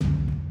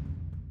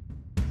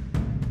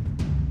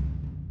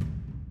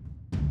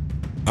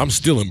I'm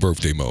still in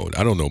birthday mode.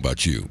 I don't know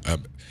about you.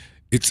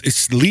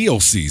 It's Leo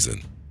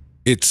season.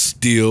 It's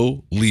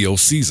still Leo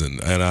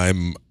season, and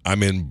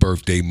I'm in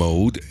birthday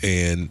mode,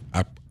 and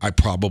I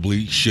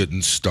probably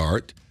shouldn't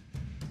start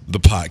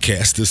the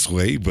podcast this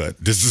way, but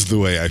this is the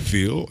way I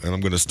feel, and I'm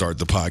going to start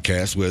the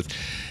podcast with,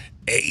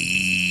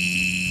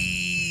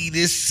 hey,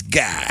 this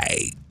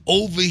guy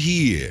over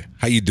here.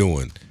 How you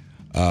doing?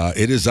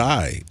 It is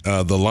I,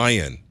 the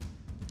Lion,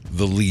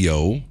 the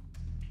Leo.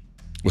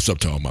 What's up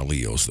to all my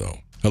Leos, though?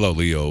 Hello,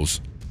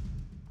 Leos.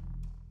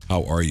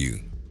 How are you?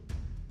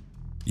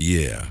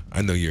 Yeah,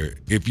 I know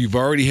if you've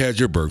already had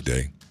your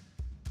birthday,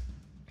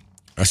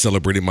 I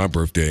celebrated my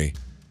birthday,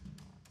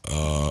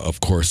 of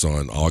course,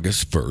 on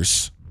August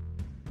 1st,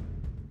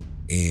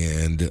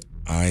 and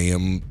I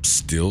am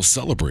still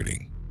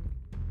celebrating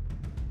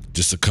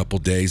just a couple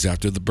days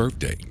after the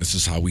birthday. This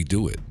is how we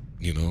do it,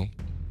 you know?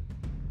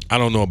 I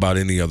don't know about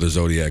any other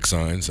zodiac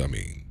signs,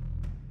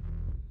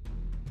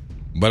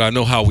 but I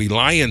know how we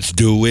Lions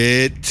do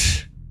it.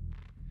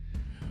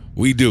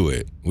 We do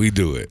it.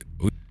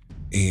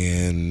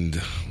 And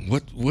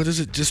what is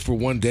it, just for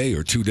one day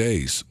or 2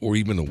 days or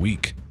even a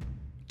week,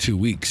 2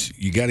 weeks?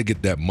 You got to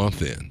get that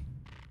month in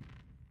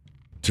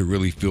to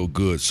really feel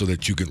good so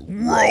that you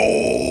can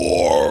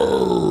roar.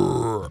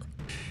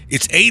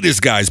 It's This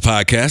Guy's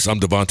podcast.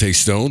 I'm Devontae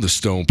Stone, the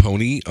Stone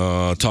Pony,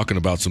 talking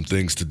about some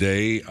things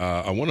today.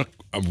 I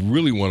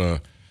really want to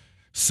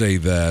say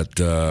that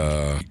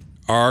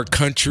our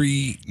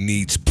country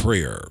needs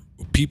prayer.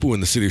 People in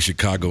the city of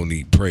Chicago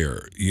need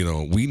prayer. You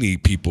know, we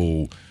need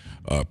people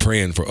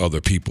praying for other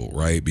people,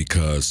 right?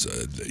 Because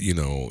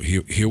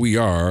here we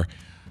are,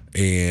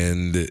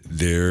 and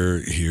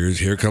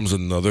here comes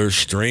another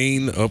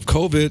strain of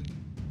COVID.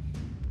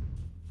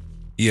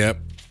 Yep,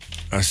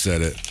 I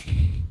said it.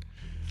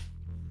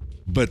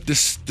 But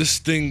this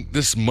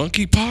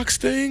monkeypox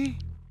thing,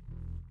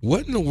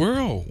 what in the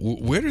world?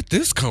 Where did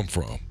this come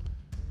from?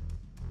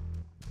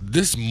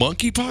 This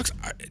monkeypox,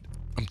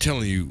 I'm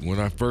telling you, when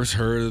I first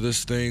heard of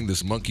this thing,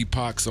 this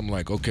monkeypox, I'm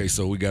like, okay,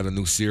 so we got a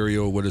new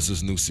cereal. What is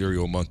this new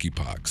cereal,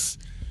 monkeypox?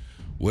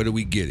 Where do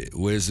we get it?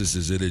 Where is this?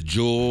 Is it at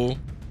Jewel?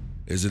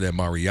 Is it at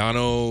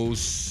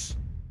Mariano's?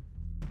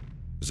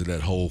 Is it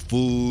at Whole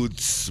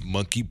Foods?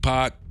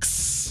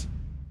 Monkeypox?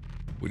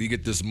 Where do you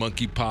get this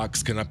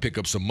monkeypox? Can I pick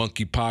up some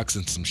monkeypox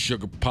and some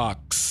sugar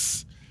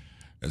pox?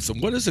 And some,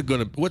 what is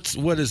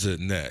it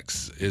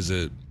next? Is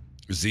it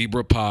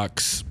zebra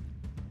pox?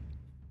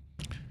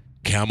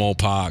 Camel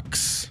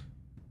pox?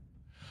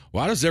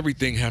 Why does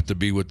everything have to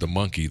be with the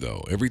monkey,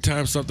 though? Every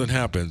time something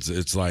happens,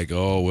 it's like,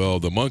 oh, well,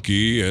 the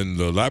monkey and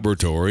the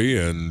laboratory,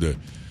 and it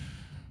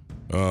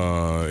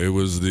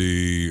was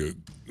the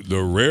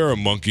rare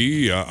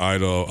monkey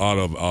out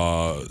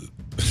of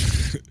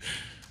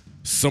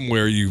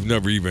somewhere you've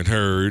never even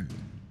heard,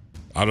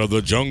 out of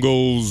the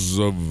jungles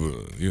of,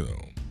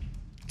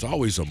 It's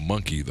always a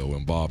monkey, though,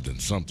 involved in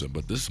something.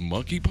 But this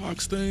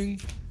monkeypox thing,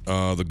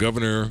 the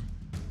governor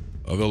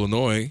of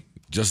Illinois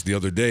just the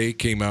other day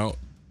came out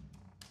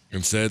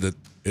and said that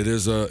it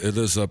is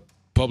a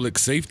public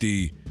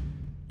safety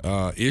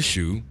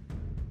issue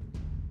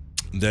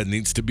that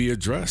needs to be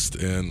addressed,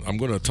 and I'm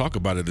going to talk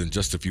about it in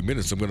just a few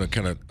minutes. I'm going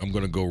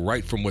to go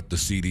right from what the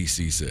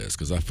CDC says,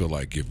 because I feel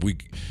like if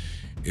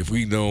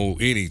we know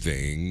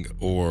anything,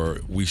 or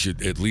we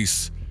should at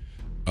least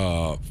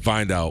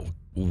find out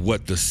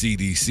what the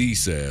CDC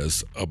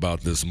says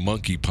about this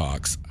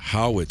monkeypox,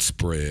 how it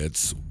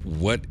spreads,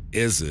 what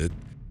is it,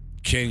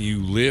 can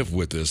you live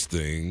with this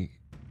thing?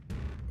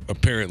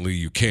 Apparently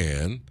you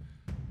can,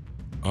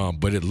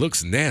 but it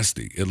looks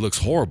nasty. It looks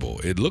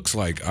horrible. It looks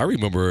like, I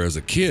remember as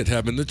a kid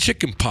having the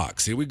chicken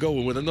pox. Here we go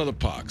with another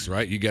pox,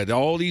 right? You got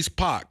all these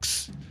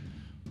pox.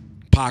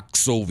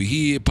 Pox over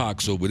here,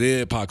 pox over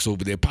there, pox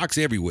over there, pox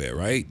everywhere,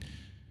 right?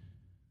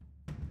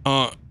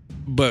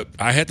 But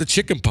I had the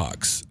chicken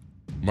pox.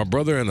 My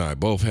brother and I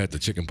both had the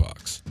chicken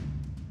pox.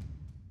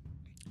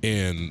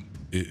 And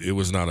it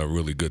was not a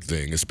really good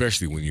thing,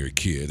 especially when you're a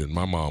kid. And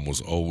my mom was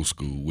old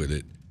school with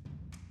it.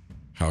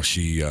 How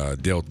she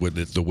dealt with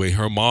it, the way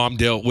her mom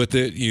dealt with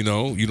it, you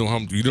know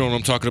what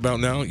I'm talking about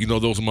now? You know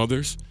those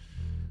mothers?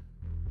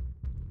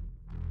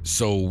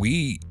 So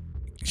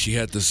she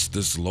had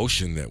this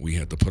lotion that we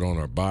had to put on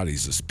our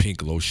bodies, this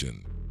pink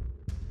lotion.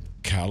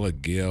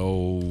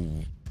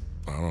 Caligal,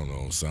 I don't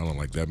know, sounding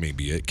like that may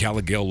be it.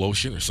 Caligal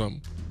lotion or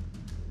something.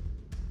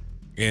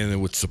 And it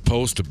was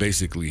supposed to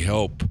basically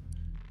help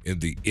in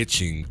the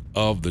itching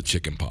of the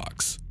chicken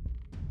pox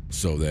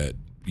so that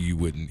you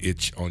wouldn't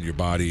itch on your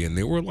body. And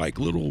they were like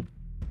little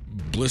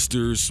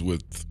blisters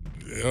with,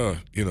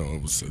 it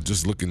was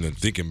just looking and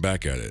thinking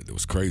back at it. It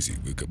was crazy.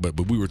 But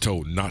we were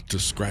told not to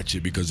scratch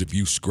it, because if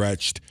you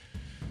scratched,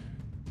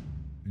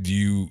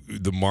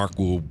 the mark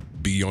will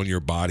be on your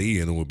body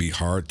and it will be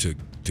hard to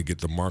get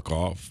the mark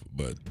off.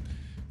 But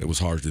it was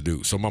hard to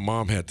do. So my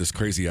mom had this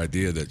crazy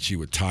idea that she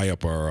would tie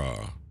up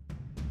our,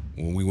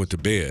 when we went to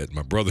bed,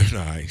 my brother and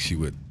I, she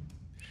would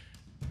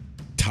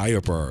tie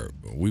up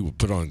we would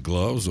put on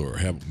gloves or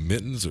have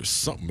mittens or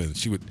something,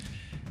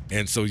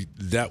 and so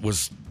that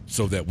was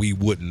so that we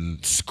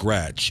wouldn't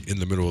scratch in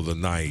the middle of the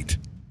night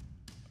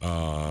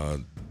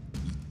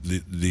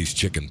these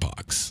chicken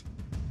pox.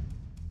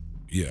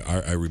 Yeah,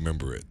 I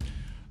remember it.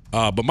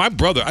 But my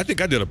brother, I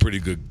think I did a pretty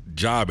good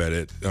job at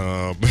it.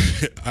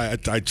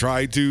 I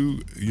tried to,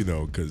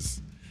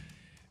 because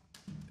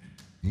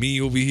me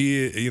over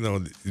here,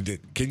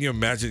 can you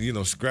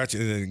imagine,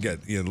 scratching and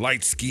get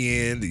light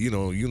skinned,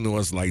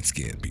 us light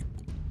skinned people.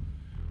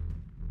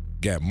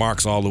 Got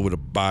marks all over the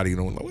body,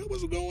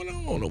 what's going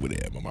on over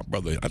there? But my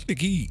brother, I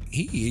think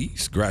he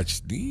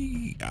scratched.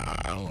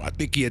 I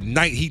think at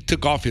night he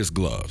took off his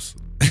gloves.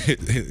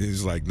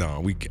 He's like,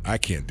 no, I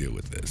can't deal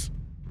with this.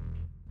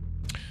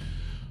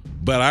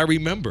 But I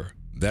remember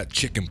that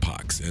chicken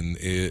pox, and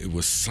it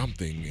was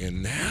something.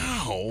 And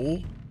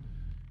now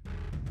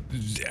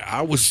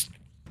I was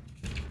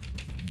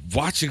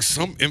watching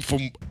some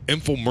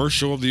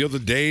infomercial the other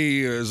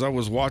day as I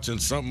was watching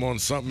something,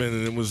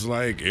 and it was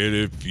like, and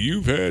if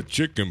you've had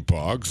chicken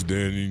pox,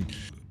 then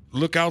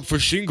look out for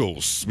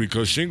shingles,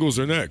 because shingles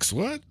are next.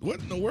 What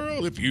in the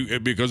world?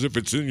 Because if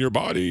it's in your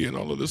body and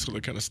all of this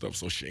kind of stuff,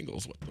 so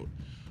shingles,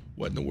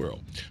 what in the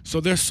world? So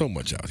there's so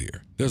much out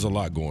here. There's a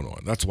lot going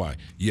on. That's why,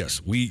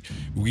 yes,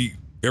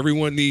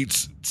 everyone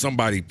needs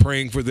somebody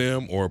praying for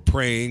them, or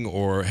praying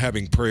or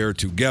having prayer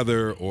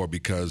together, or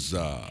because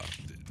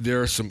there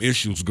are some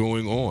issues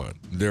going on.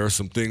 There are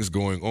some things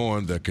going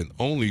on that can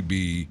only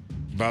be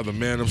by the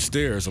man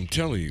upstairs, I'm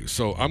telling you.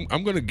 So I'm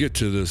going to get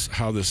to this,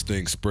 how this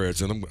thing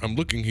spreads. And I'm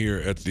looking here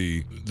at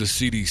the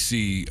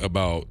CDC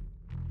about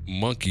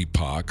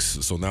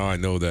monkeypox. So now I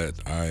know that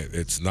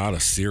it's not a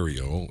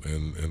cereal,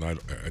 and I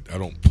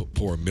don't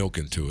pour milk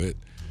into it.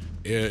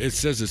 It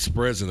says it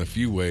spreads in a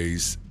few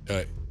ways.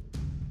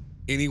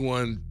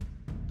 Anyone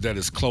that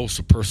is close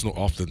to personal,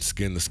 often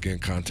skin-to-skin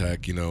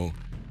contact,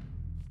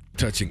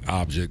 touching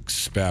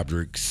objects,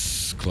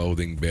 fabrics,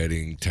 clothing,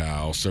 bedding,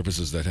 towels,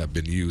 surfaces that have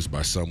been used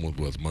by someone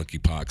with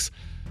monkeypox,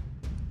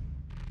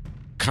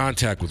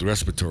 contact with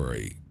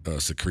respiratory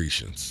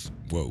secretions.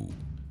 Whoa.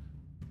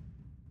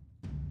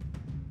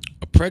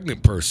 A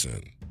pregnant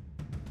person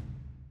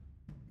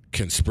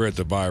can spread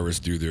the virus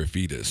through their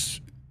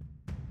fetus,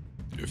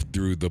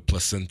 through the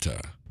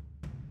placenta.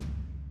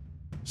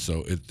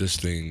 So this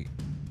thing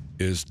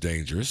is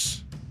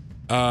dangerous.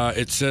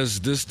 It says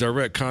this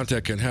direct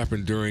contact can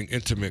happen during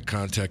intimate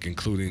contact,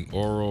 including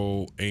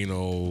oral,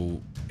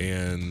 anal,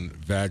 and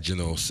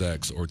vaginal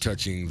sex, or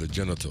touching the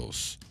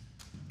genitals.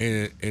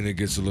 And it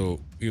gets a little,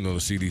 the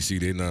CDC,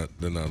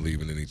 they're not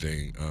leaving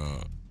anything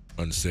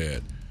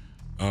unsaid.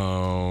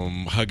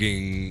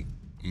 Hugging,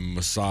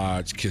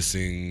 massage,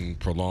 kissing,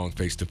 prolonged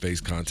face-to-face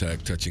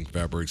contact, touching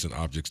fabrics and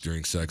objects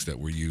during sex that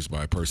were used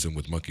by a person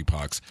with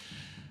monkeypox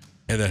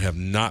and that have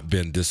not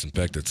been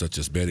disinfected, such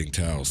as bedding,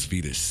 towels,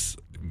 fetus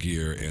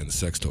gear, and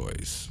sex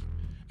toys.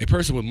 A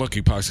person with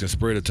monkeypox can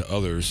spread it to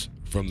others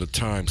from the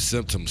time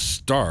symptoms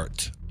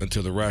start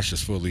until the rash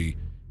is fully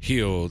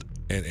healed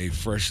and a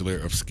fresh layer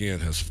of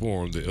skin has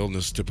formed. The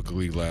illness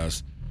typically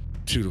lasts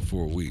 2 to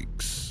 4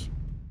 weeks.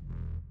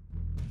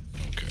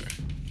 Okay.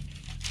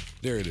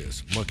 There it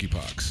is,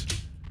 monkeypox.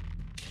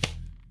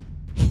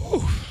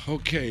 Whew.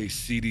 Okay,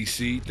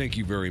 CDC, thank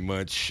you very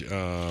much.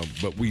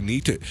 But we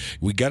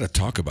got to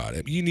talk about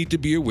it. You need to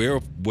be aware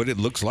of what it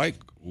looks like.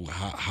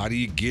 How do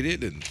you get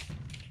it, and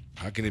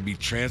how can it be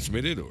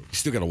transmitted? Or you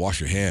still got to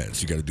wash your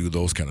hands. You got to do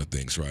those kind of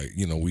things, right?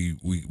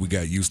 We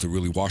got used to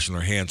really washing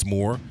our hands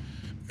more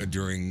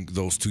during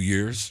those 2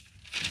 years.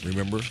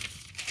 Remember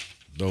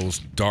those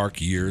dark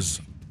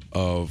years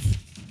of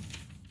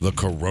the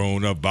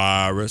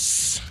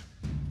coronavirus?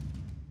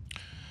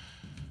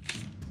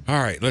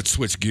 All right, let's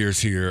switch gears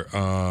here.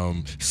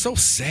 So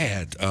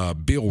sad.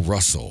 Bill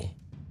Russell,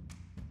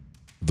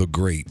 the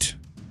great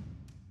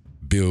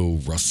Bill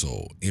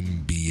Russell,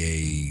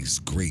 NBA's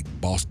great,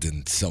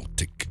 Boston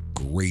Celtic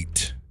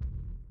great,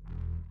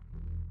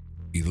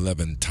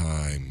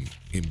 11-time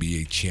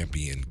NBA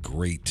champion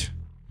great.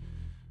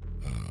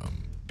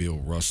 Bill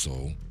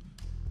Russell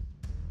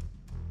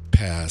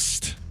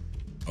passed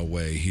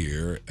away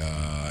here,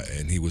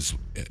 and he was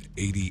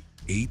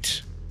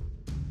 88.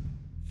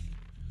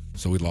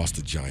 So we lost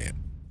a giant,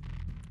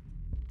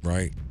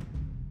 right?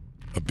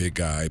 A big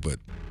guy, but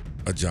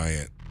a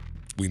giant.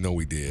 We know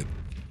we did.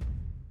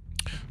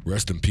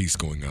 Rest in peace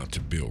going out to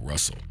Bill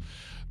Russell.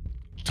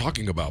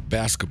 Talking about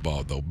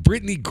basketball, though,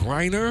 Brittany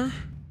Griner,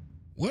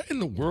 what in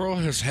the world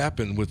has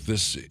happened with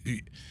this?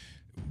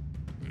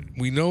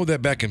 We know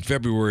that back in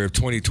February of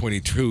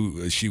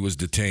 2022, she was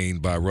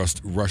detained by the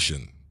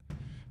Russians,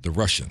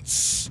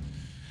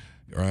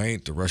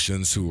 right? The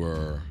Russians who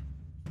are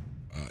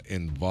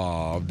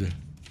involved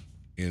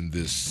in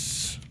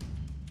this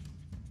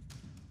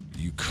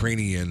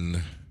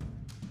Ukrainian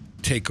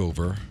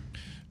takeover.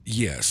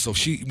 Yeah, so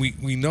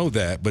we know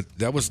that, but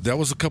that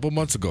was a couple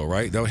months ago,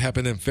 right? That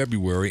happened in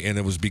February, and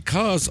it was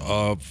because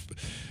of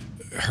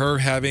her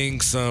having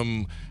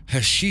some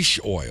hashish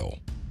oil,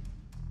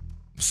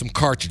 some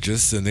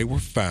cartridges, and they were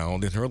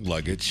found in her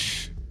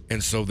luggage.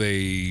 And so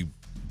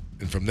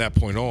from that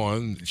point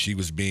on, she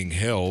was being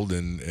held,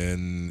 and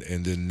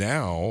then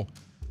now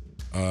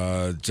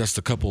just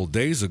a couple of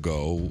days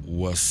ago,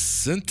 was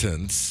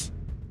sentenced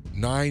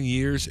 9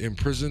 years in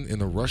prison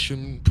in a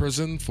Russian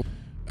prison.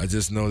 I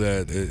just know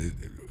that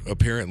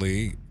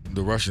apparently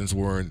the Russians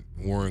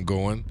weren't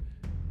going,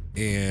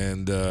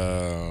 and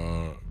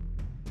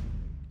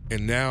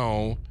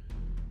now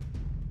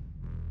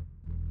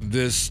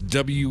this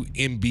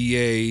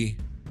WNBA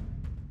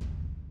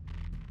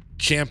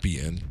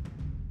champion,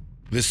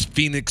 this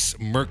Phoenix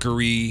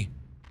Mercury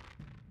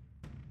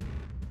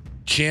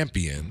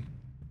champion,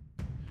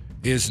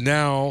 is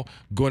now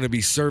going to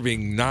be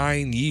serving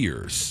 9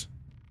 years.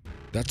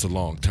 That's a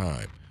long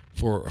time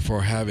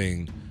for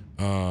having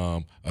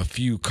a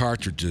few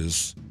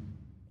cartridges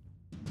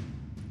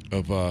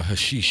of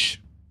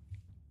hashish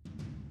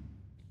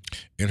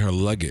in her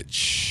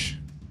luggage.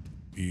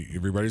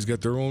 Everybody's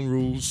got their own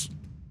rules,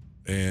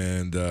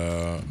 and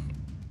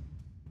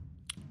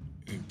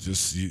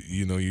just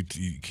you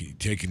keep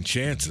taking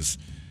chances,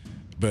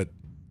 but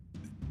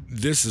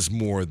this is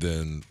more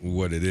than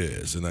what it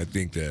is. And I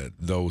think that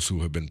those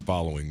who have been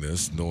following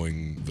this,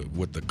 knowing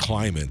what the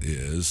climate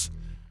is,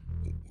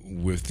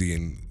 with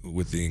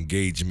the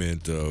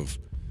engagement of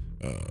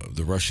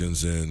the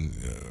Russians in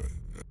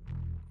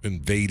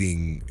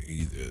invading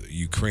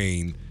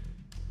Ukraine,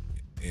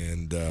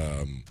 and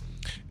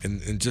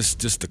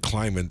just the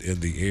climate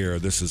in the air,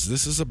 this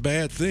is a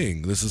bad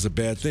thing. This is a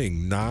bad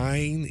thing.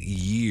 9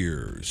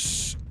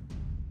 years.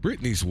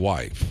 Brittany's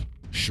wife,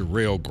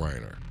 Sherelle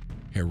Griner,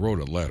 had wrote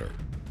a letter,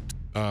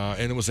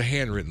 and it was a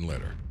handwritten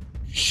letter.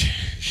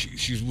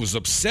 She was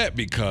upset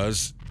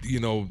because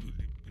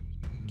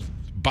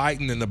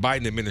Biden and the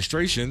Biden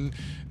administration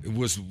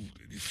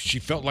she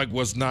felt like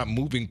was not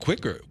moving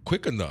quick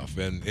enough,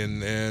 and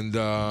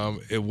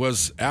it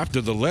was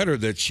after the letter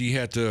that she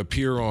had to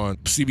appear on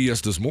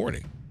CBS This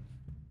Morning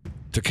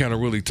to kind of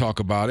really talk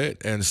about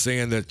it, and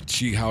saying that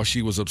how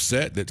she was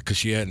upset that because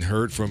she hadn't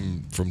heard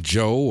from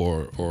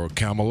Joe or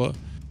Kamala.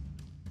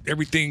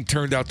 Everything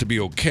turned out to be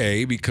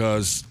okay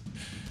because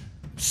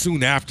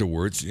soon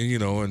afterwards,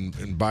 and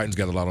Biden's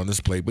got a lot on this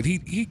plate, but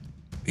he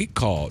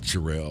called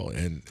Sherelle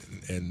and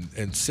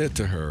said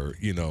to her,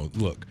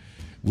 look,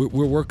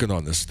 we're working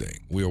on this thing.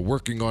 We are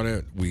working on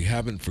it. We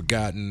haven't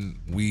forgotten.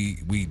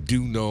 We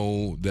do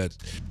know that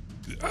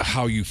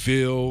how you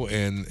feel,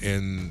 and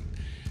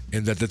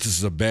that this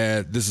is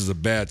a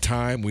bad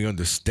time. We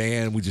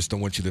understand. We just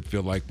don't want you to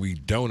feel like we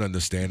don't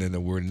understand and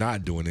that we're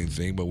not doing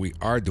anything, but we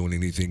are doing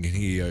anything. And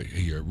he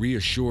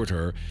reassured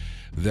her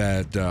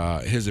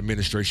that his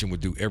administration would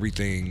do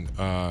everything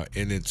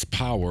in its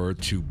power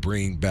to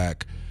bring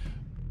back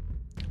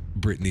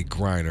Brittany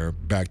Griner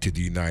back to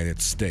the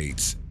United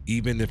States,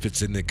 even if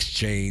it's in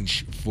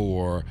exchange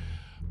for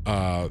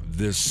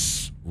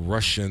this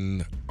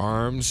Russian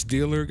arms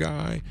dealer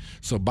guy.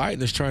 So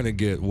Biden is trying to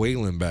get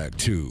Wayland back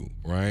too,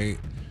 right?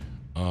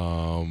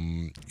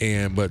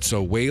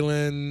 So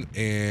Wayland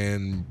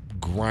and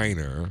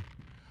Griner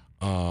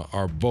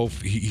are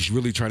both. He's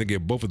really trying to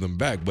get both of them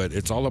back, but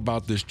it's all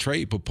about this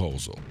trade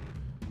proposal,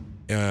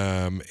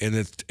 and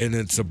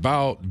it's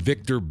about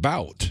Victor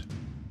Bout.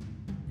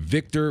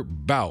 Victor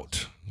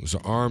Bout was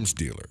an arms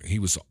dealer. He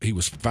was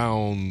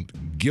found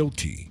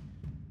guilty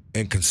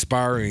and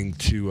conspiring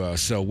to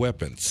sell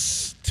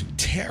weapons to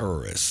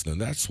terrorists,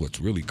 and that's what's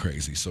really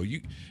crazy. So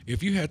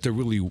if you had to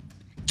weigh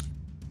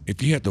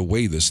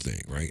this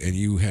thing, right, and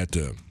you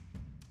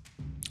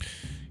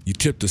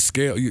tip the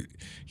scale.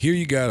 Here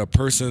you got a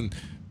person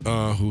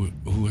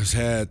who has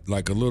had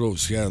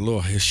she had a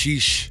little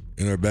hashish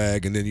in her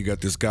bag, and then you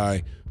got this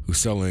guy who's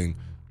selling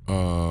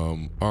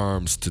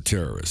arms to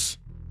terrorists.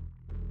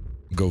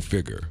 Go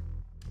figure,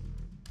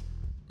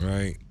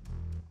 right?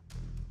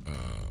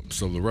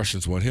 So the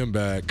Russians want him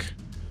back.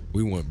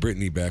 We want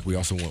Brittany back. We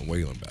also want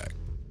Wayland back.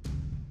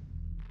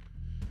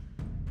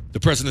 The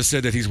president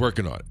said that he's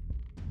working on it.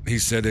 He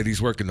said that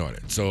he's working on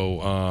it. So,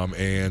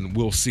 and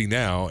we'll see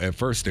now. At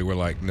first, they were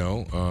like,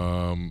 no.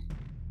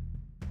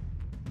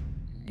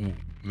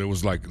 It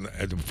was like,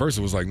 at first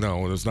it was like,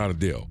 no, it's not a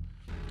deal.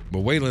 But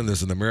Wayland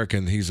is an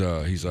American. He's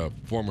a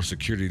former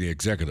security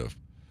executive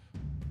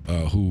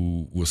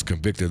who was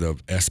convicted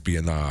of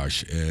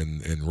espionage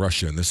in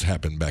Russia, and this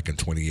happened back in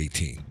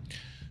 2018.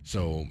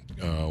 So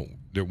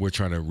we're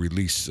trying to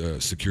release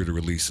secure the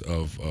release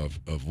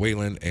of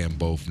Wayland and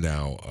both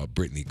now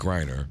Brittany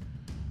Griner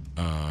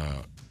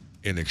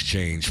in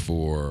exchange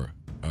for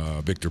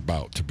Victor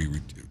Bout to be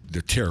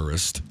the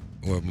terrorist.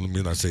 Well, let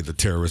me not say the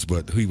terrorist,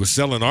 but he was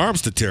selling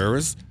arms to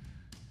terrorists.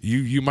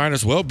 You might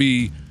as well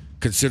be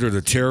considered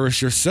a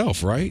terrorist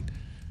yourself, right?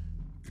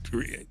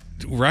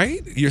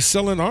 Right? You're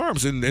selling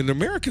arms, and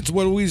Americans,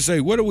 what do we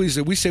say?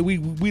 We say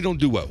we don't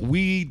do what?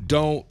 We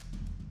don't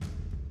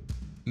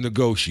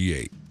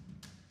negotiate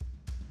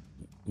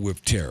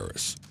with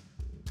terrorists.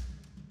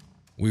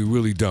 We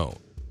really don't.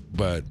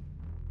 But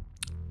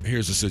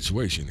here's the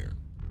situation here.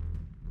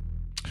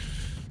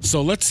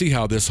 So let's see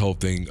how this whole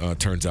thing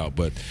turns out.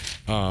 But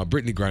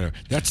Brittany Griner,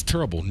 that's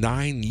terrible.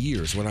 9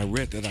 years. When I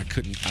read that, I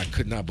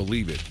could not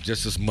believe it.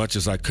 Just as much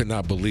as I could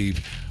not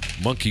believe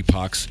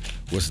monkeypox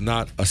was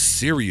not a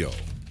serial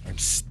I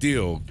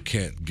still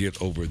can't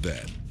get over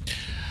that.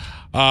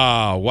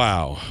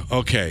 Wow.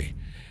 Okay.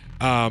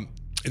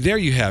 There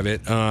you have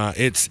it.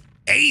 It's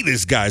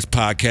This Guy's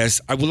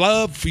Podcast. I would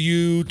love for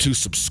you to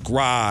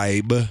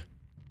subscribe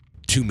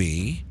to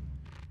me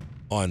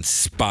on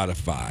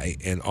Spotify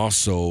and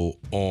also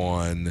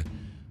on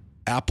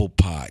Apple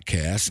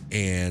Podcasts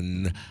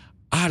and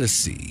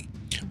Odyssey.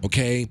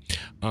 Okay?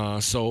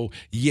 So,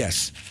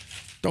 yes,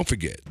 don't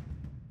forget.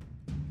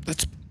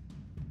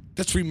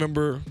 Let's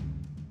remember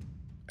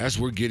as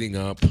we're getting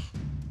up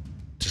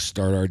to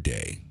start our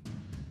day,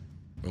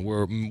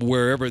 and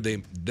wherever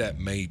that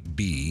may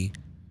be,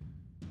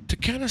 to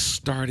kind of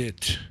start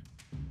it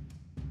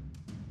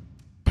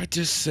by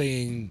just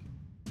saying,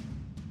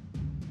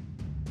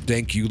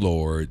 thank you,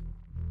 Lord,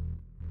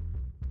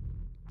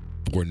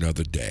 for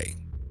another day,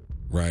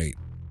 right?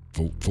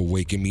 For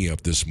waking me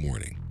up this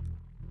morning.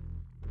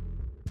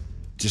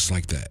 Just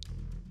like that.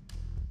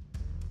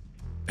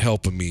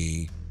 Helping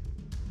me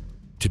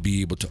to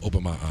be able to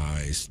open my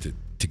eyes, to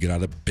get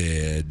out of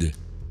bed,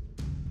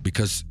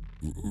 because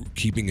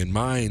keeping in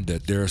mind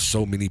that there are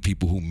so many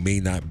people who may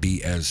not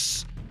be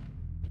as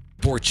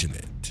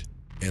fortunate,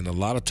 and a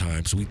lot of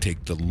times we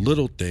take the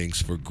little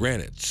things for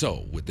granted.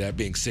 So with that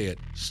being said,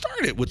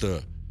 start it with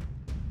a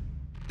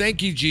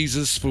thank you,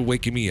 Jesus, for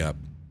waking me up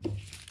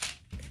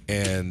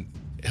and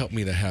help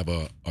me to have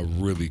a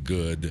really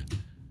good,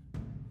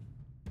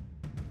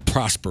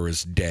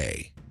 prosperous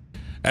day.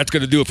 That's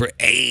going to do it for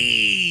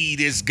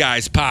This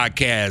Guy's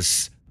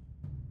Podcast.